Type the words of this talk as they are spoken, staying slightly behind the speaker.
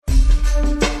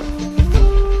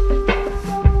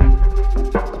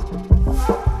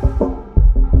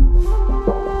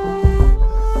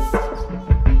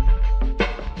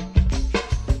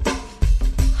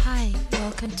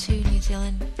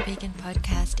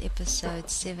episode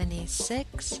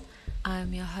 76.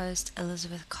 I'm your host,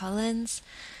 Elizabeth Collins,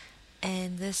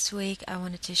 and this week I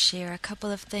wanted to share a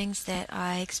couple of things that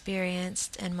I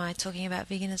experienced in my talking about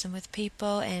veganism with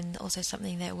people, and also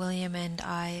something that William and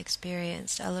I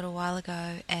experienced a little while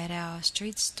ago at our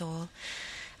street stall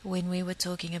when we were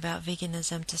talking about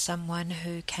veganism to someone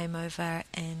who came over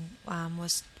and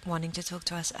was wanting to talk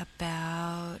to us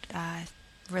about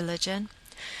religion.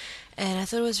 And I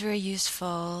thought it was a very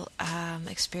useful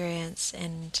experience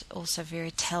and also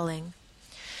very telling.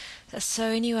 So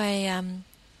anyway,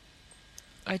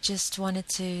 I just wanted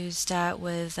to start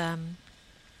with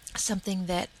something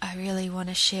that I really want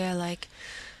to share.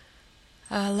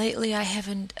 Lately I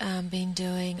haven't been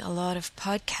doing a lot of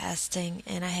podcasting,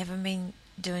 and I haven't been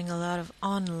doing a lot of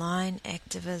online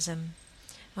activism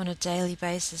on a daily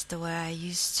basis the way I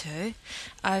used to.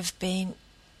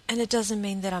 And it doesn't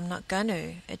mean that I'm not going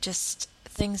to. It just,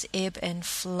 things ebb and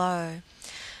flow.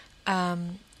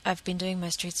 I've been doing my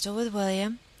street stall with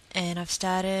William, and I've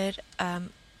started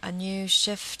a new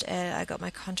shift. I got my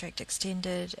contract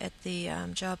extended at the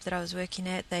job that I was working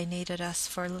at. They needed us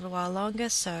for a little while longer,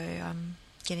 so I'm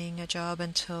getting a job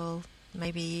until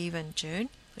maybe even June,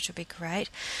 which would be great.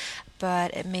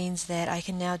 But it means that I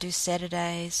can now do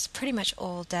Saturdays pretty much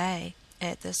all day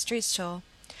at the street stall.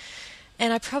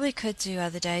 And I probably could do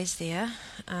other days there.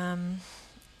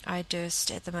 I just,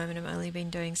 at the moment, I've only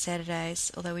been doing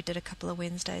Saturdays, although we did a couple of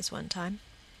Wednesdays one time.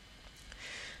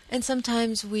 And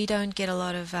sometimes we don't get a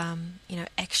lot of,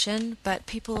 action, but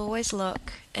people always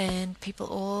look and people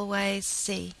always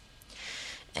see.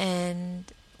 And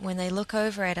when they look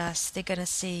over at us, they're going to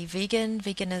see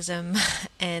veganism,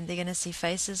 and they're going to see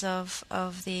faces of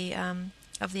the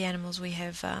animals we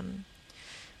have.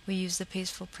 We use the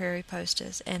Peaceful Prairie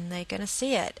posters, and they're going to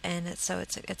see it, and it's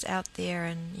out there,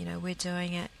 and we're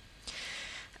doing it.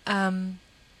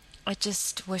 I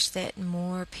just wish that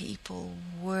more people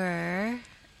were.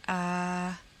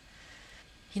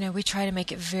 We try to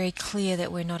make it very clear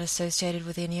that we're not associated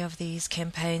with any of these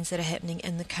campaigns that are happening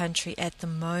in the country at the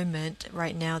moment.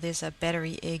 Right now, there's a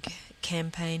battery egg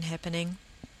campaign happening.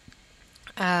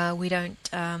 We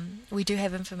do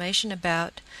have information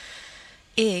about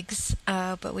eggs,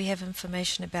 but we have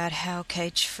information about how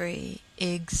cage-free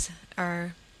eggs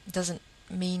doesn't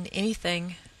mean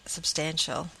anything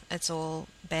substantial. It's all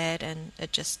bad, and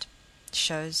it just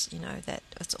shows, that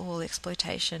it's all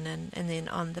exploitation, and then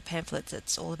on the pamphlets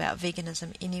it's all about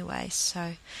veganism anyway.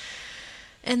 So,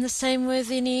 and the same with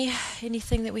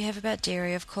anything that we have about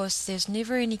dairy. Of course, there's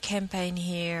never any campaign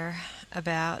here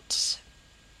about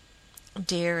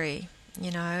dairy.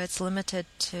 It's limited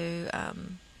to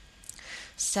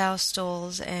sow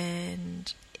stalls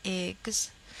and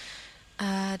eggs.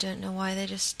 I don't know why they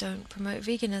just don't promote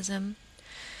veganism,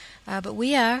 but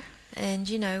we are, and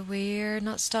we're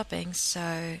not stopping.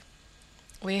 So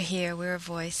we're here, we're a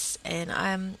voice,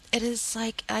 and it is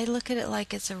like, I look at it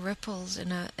like it's a ripples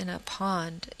in a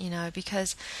pond,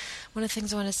 because one of the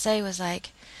things I want to say was, like,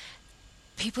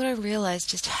 people don't realize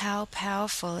just how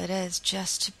powerful it is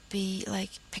just to be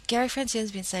like, Gary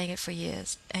Francine's been saying it for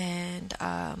years, and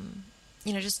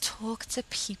just talk to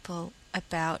people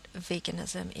about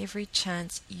veganism every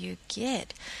chance you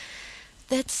get.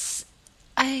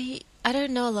 I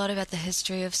don't know a lot about the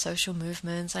history of social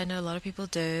movements. I know a lot of people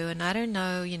do, and I don't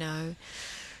know,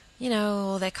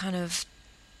 all that kind of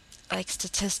like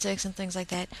statistics and things like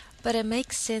that. But it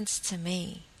makes sense to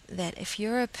me that if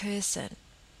you're a person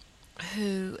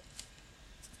who,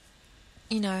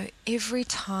 every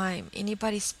time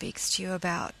anybody speaks to you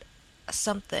about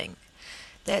something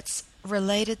that's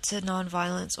related to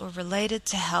nonviolence, or related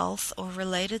to health, or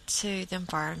related to the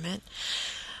environment,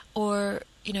 or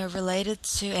related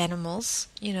to animals,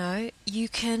 you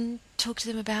can talk to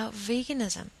them about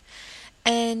veganism.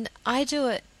 And I do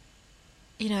it,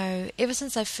 ever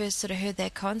since I first sort of heard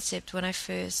that concept, when I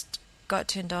first got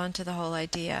turned on to the whole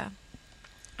idea.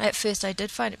 At first I did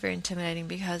find it very intimidating,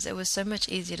 because it was so much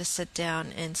easier to sit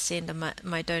down and send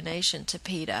my donation to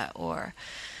PETA, or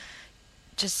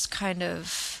just kind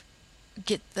of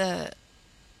get the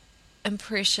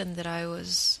impression that I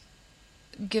was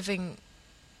giving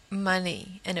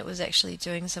money and it was actually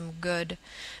doing some good.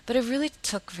 But it really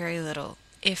took very little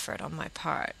effort on my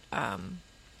part.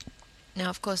 Now,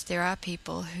 of course, there are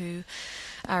people who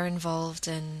are involved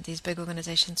in these big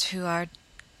organizations who are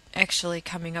actually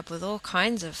coming up with all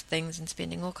kinds of things and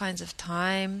spending all kinds of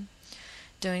time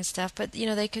doing stuff. But,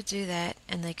 they could do that,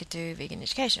 and they could do vegan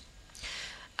education.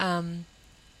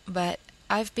 But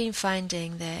I've been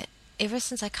finding that ever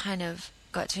since I kind of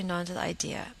got turned on to the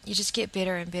idea, you just get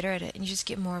better and better at it, and you just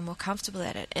get more and more comfortable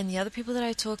at it. And the other people that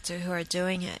I talk to who are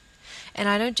doing it, And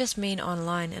I don't just mean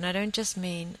online, and I don't just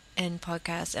mean in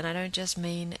podcasts, and I don't just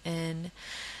mean in,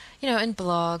 in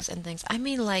blogs and things. I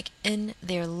mean, like, in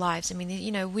their lives. I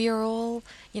mean, we are all,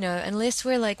 unless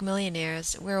we're like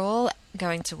millionaires, we're all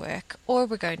going to work or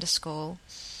we're going to school,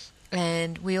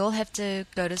 and we all have to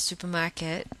go to the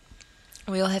supermarket.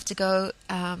 We all have to go,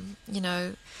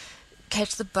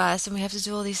 catch the bus, and we have to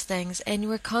do all these things, and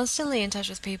we're constantly in touch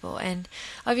with people. And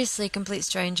obviously complete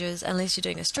strangers, unless you're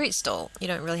doing a street stall, you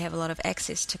don't really have a lot of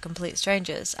access to complete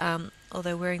strangers,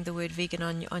 although wearing the word vegan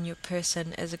on your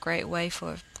person is a great way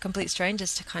for complete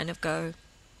strangers to kind of go,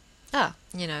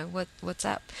 what's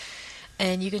up,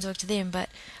 and you can talk to them. But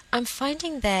I'm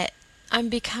finding that I'm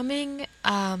becoming,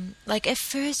 like, at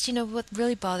first, what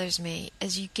really bothers me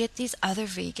is you get these other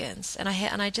vegans, and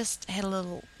I just had a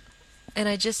little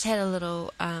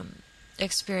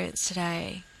experience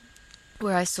today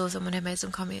where I saw someone had made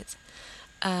some comments,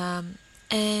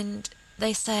 and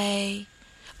they say,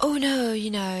 oh no,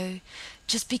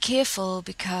 just be careful,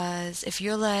 because if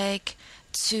you're like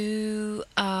too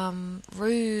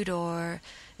rude, or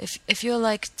if you're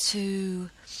like too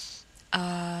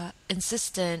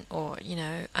insistent or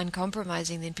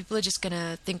uncompromising, then people are just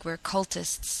gonna think we're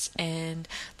cultists, and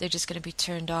they're just gonna be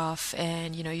turned off,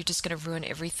 and you're just gonna ruin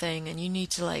everything, and you need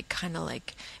to like kind of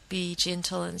like be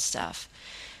gentle and stuff.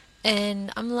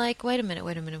 And I'm like, wait a minute.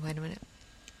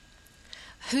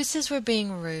 Who says we're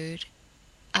being rude?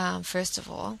 First of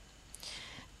all,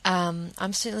 I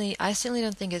certainly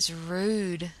don't think it's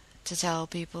rude to tell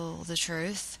people the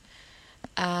truth,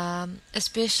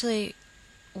 especially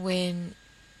when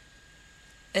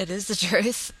it is the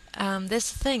truth.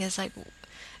 That's the thing. It's like,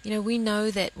 we know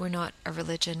that we're not a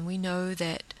religion. We know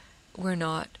that we're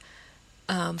not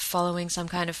following some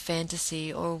kind of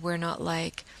fantasy, or we know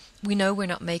we're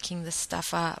not making this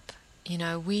stuff up.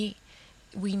 We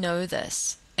know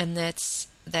this, and that's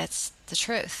the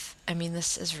truth. I mean,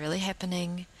 this is really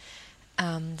happening.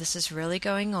 This is really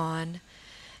going on,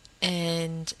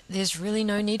 and there's really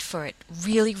no need for it.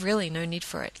 Really, really no need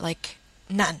for it. Like,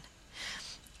 none.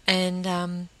 And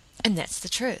that's the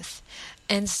truth.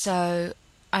 And so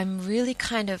I'm really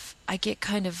I get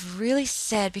kind of really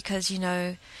sad, because,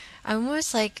 I'm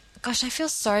almost like, gosh, I feel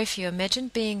sorry for you. Imagine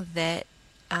being that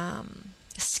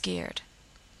scared.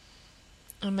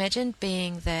 Imagine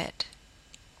being that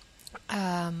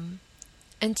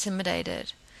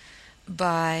intimidated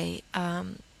by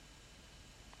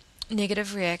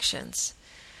negative reactions.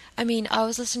 I mean, I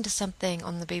was listening to something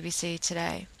on the BBC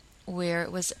today where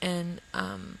it was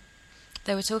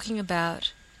they were talking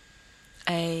about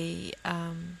it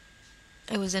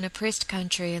was in a oppressed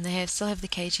country, and they still have the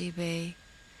KGB.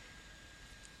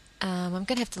 I'm going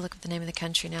to have to look up the name of the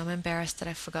country now. I'm embarrassed that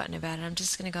I've forgotten about it. I'm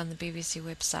just going to go on the BBC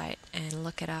website and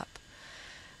look it up.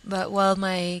 But while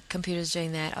my computer's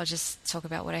doing that, I'll just talk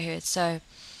about what I heard. So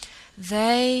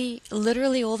they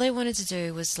literally, all they wanted to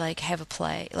do was like have a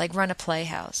play, like run a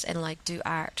playhouse and like do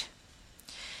art.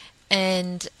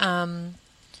 And hold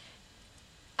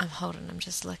on, I'm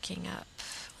just looking up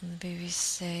on the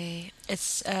BBC.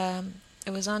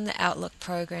 It was on the Outlook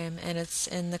program, and it's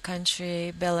in the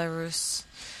country Belarus.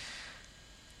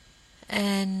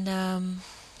 And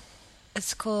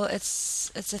it's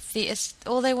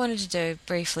all they wanted to do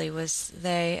briefly was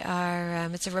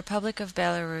it's a Republic of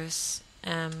Belarus,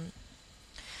 and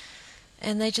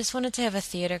they just wanted to have a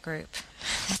theater group.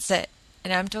 That's it.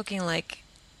 And I'm talking like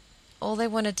all they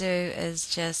want to do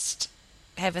is just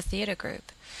have a theater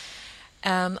group.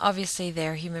 Obviously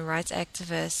they're human rights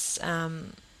activists,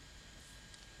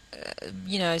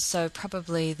 so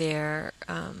probably their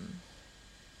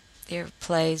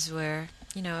plays were,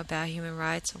 about human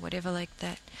rights or whatever like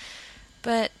that.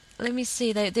 But let me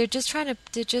see, they're just trying to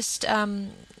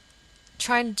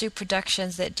do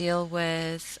productions that deal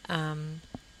with,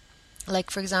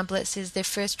 like, for example, it says their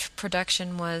first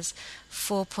production was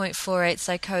 4.48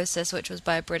 Psychosis, which was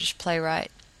by a British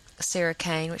playwright, Sarah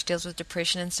Kane, which deals with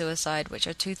depression and suicide, which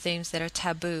are two themes that are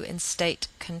taboo in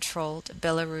state-controlled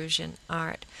Belarusian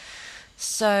art.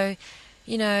 So,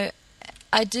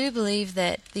 I do believe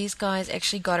that these guys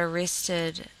actually got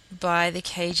arrested by the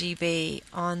KGB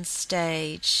on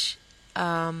stage.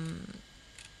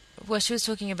 She was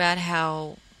talking about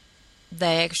how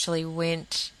they actually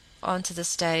went onto the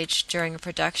stage during a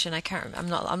production. I can't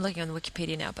remember. I'm looking on the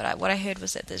Wikipedia now, but what I heard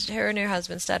was that her and her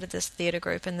husband started this theater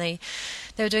group, and they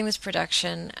were doing this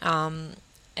production,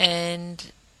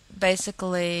 and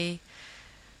basically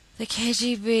the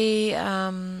KGB,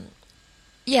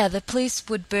 the police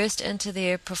would burst into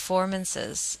their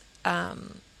performances.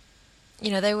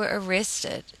 They were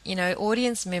arrested.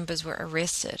 Audience members were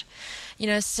arrested.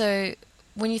 So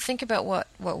when you think about what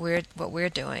we're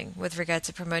doing with regard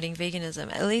to promoting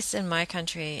veganism, at least in my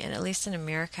country and at least in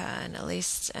America and at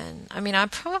least in, I mean, I'm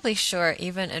probably sure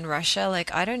even in Russia,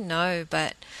 like I don't know,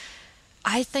 but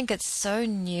I think it's so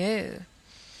new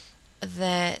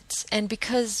that, and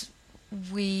because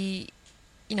we,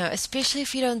 especially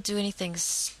if you don't do anything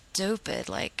stupid,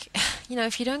 like,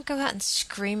 if you don't go out and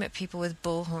scream at people with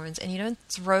bullhorns and you don't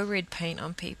throw red paint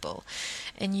on people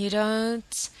and you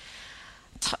don't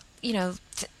t- you know,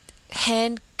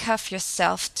 handcuff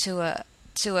yourself to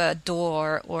a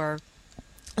door or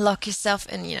lock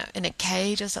yourself in, in a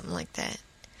cage or something like that.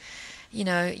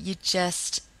 You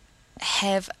just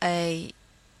have a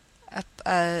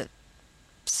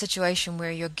situation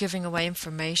where you're giving away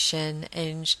information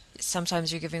and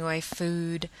sometimes you're giving away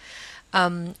food.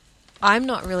 I'm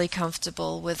not really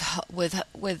comfortable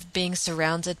with being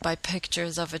surrounded by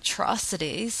pictures of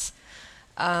atrocities,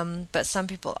 but some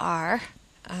people are.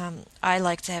 I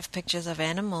like to have pictures of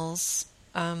animals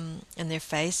and their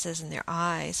faces and their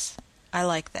eyes. I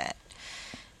like that.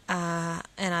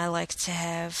 And I like to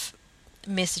have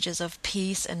messages of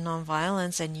peace and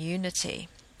nonviolence and unity.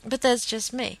 But that's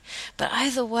just me. But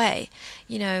either way,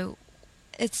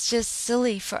 it's just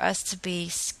silly for us to be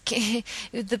scared.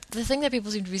 The thing that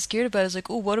people seem to be scared about is like,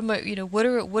 oh, what am I,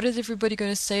 what is everybody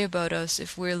going to say about us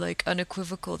if we're like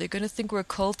unequivocal? They're going to think we're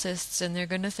cultists and they're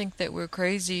going to think that we're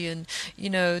crazy and,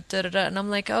 da da da. And I'm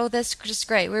like, oh, that's just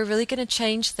great. We're really going to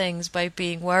change things by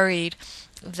being worried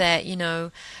that,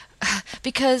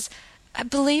 because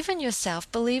believe in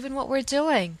yourself, believe in what we're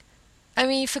doing. I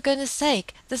mean, for goodness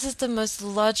sake, this is the most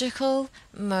logical,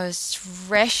 most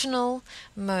rational,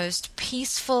 most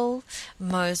peaceful,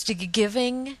 most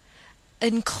giving,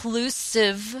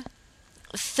 inclusive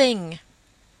thing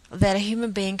that a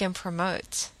human being can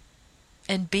promote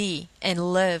and be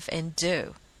and live and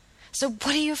do. So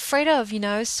what are you afraid of,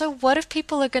 So what if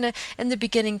people are going to, in the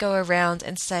beginning, go around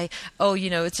and say, oh,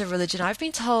 it's a religion. I've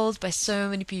been told by so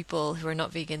many people who are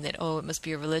not vegan that, oh, it must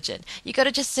be a religion. You got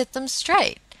to just set them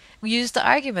straight. Use the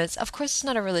arguments. Of course it's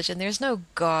not a religion. There's no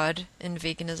God in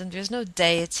veganism. There's no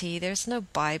deity. There's no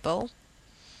Bible.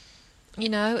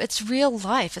 It's real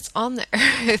life. It's on the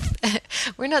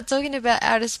earth. We're not talking about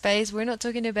outer space. We're not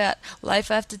talking about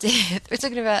life after death. We're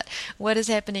talking about what is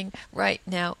happening right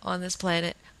now on this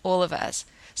planet, all of us.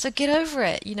 So get over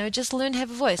it. Just learn to have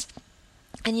a voice.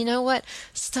 And you know what?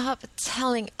 Stop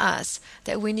telling us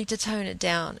that we need to tone it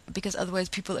down because otherwise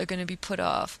people are going to be put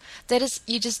off.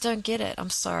 You just don't get it. I'm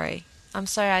sorry.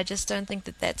 I just don't think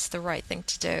that that's the right thing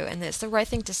to do and that's the right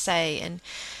thing to say. And,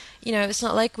 it's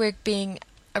not like we're being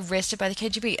arrested by the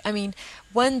KGB. I mean,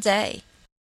 one day.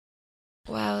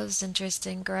 Wow, it was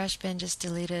interesting. GarageBand just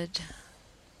deleted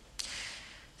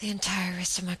the entire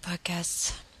rest of my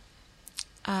podcasts.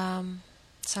 So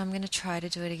I'm going to try to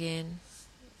do it again.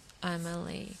 I'm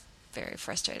only very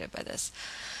frustrated by this.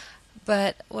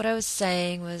 But what I was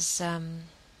saying was,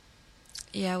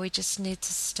 we just need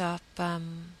to stop.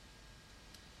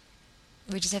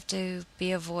 We just have to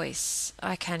be a voice.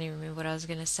 I can't even remember what I was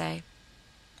going to say.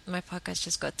 My podcast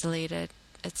just got deleted.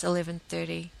 It's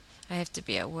 11:30. I have to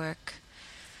be at work.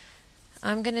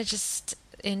 I'm going to just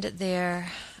end it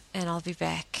there, and I'll be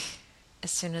back as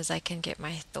soon as I can get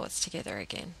my thoughts together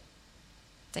again.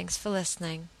 Thanks for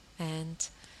listening, and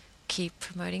keep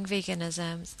promoting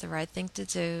veganism. It's the right thing to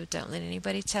do. Don't let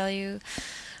anybody tell you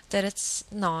that it's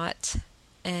not.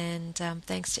 And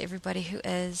thanks to everybody who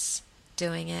is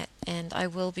doing it. And I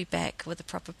will be back with a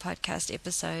proper podcast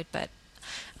episode, but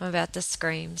I'm about to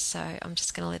scream, so I'm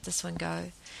just going to let this one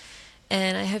go.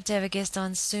 And I hope to have a guest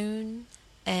on soon.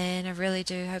 And I really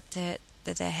do hope that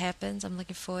happens. I'm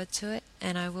looking forward to it.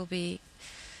 And I will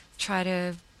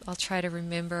I'll try to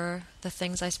remember the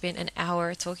things I spent an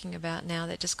hour talking about now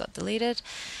that just got deleted.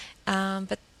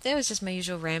 But that was just my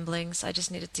usual ramblings. I just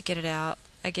needed to get it out.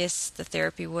 I guess the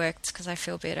therapy worked because I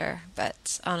feel better.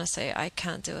 But honestly, I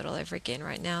can't do it all over again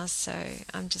right now. So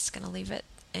I'm just going to leave it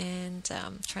and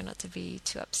try not to be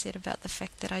too upset about the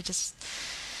fact that I just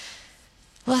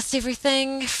lost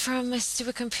everything from my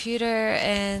stupid computer.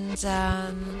 And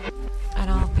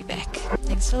I'll be back.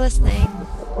 Thanks for listening.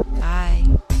 Bye.